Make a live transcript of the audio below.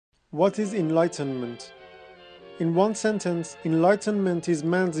What is enlightenment? In one sentence, enlightenment is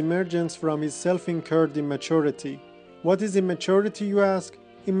man's emergence from his self-incurred immaturity. What is immaturity, you ask?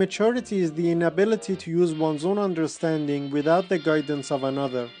 Immaturity is the inability to use one's own understanding without the guidance of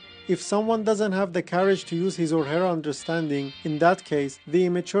another. If someone doesn't have the courage to use his or her understanding, in that case, the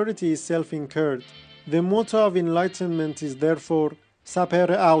immaturity is self-incurred. The motto of enlightenment is therefore,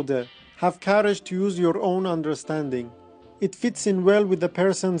 Sapere aude, have courage to use your own understanding. It fits in well with the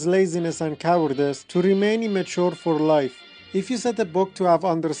person's laziness and cowardice to remain immature for life. If you set a book to have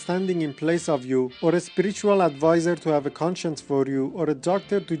understanding in place of you, or a spiritual advisor to have a conscience for you, or a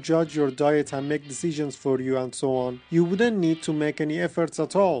doctor to judge your diet and make decisions for you and so on, you wouldn't need to make any efforts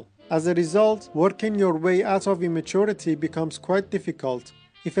at all. As a result, working your way out of immaturity becomes quite difficult.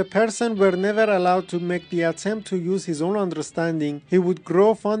 If a person were never allowed to make the attempt to use his own understanding, he would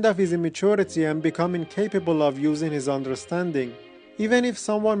grow fond of his immaturity and become incapable of using his understanding. Even if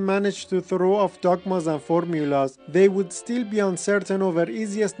someone managed to throw off dogmas and formulas, they would still be uncertain over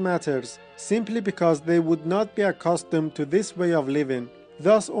easiest matters, simply because they would not be accustomed to this way of living.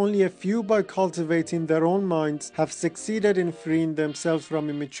 Thus, only a few, by cultivating their own minds, have succeeded in freeing themselves from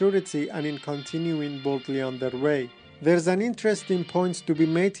immaturity and in continuing boldly on their way. There's an interesting point to be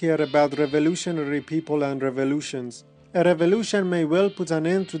made here about revolutionary people and revolutions. A revolution may well put an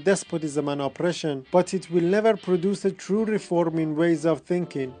end to despotism and oppression, but it will never produce a true reform in ways of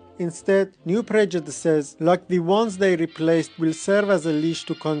thinking. Instead, new prejudices, like the ones they replaced, will serve as a leash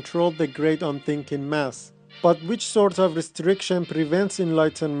to control the great unthinking mass. But which sort of restriction prevents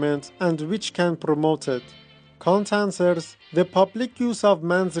enlightenment and which can promote it? Kant answers, the public use of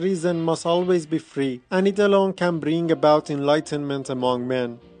man's reason must always be free, and it alone can bring about enlightenment among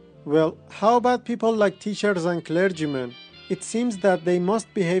men. Well, how about people like teachers and clergymen? It seems that they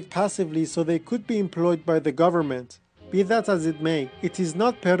must behave passively so they could be employed by the government. Be that as it may, it is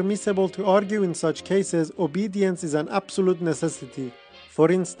not permissible to argue in such cases obedience is an absolute necessity. For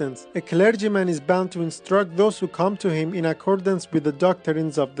instance, a clergyman is bound to instruct those who come to him in accordance with the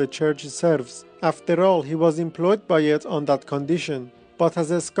doctrines of the church he serves. After all, he was employed by it on that condition. But as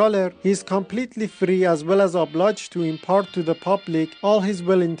a scholar, he is completely free as well as obliged to impart to the public all his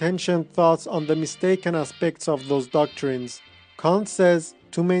well-intentioned thoughts on the mistaken aspects of those doctrines. Kant says,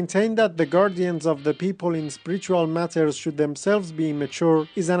 to maintain that the guardians of the people in spiritual matters should themselves be immature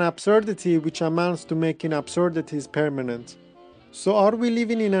is an absurdity which amounts to making absurdities permanent. So are we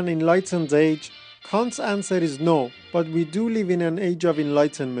living in an enlightened age? Kant's answer is no, but we do live in an age of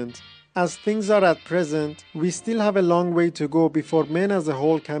enlightenment. As things are at present, we still have a long way to go before men as a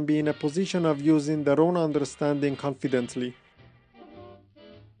whole can be in a position of using their own understanding confidently.